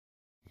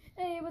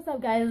Hey, what's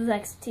up guys, this is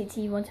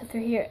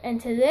XTT123 here, and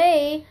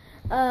today,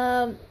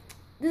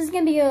 this is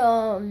gonna be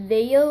a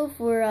video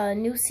for a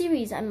new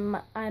series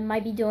I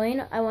might be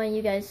doing. I want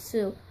you guys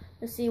to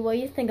see what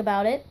you think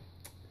about it.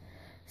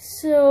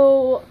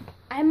 So,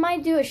 I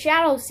might do a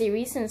shadow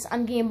series since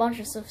I'm getting a bunch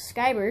of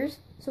subscribers.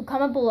 So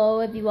comment below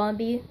if you want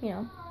to be,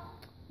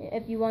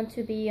 if you want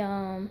to be,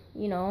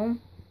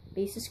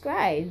 be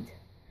subscribed.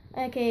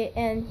 Okay,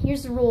 and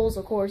here's the rules,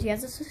 of course. You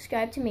have to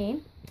subscribe to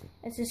me.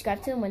 And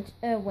subscribe to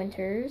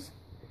Winters,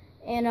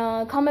 and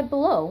comment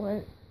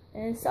below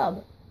and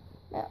sub.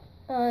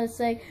 It's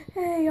like,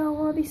 hey, I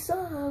want to be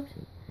subbed.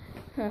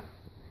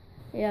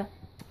 Yeah.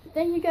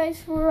 Thank you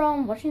guys for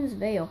watching this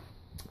video.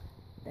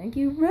 Thank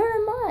you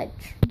very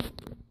much.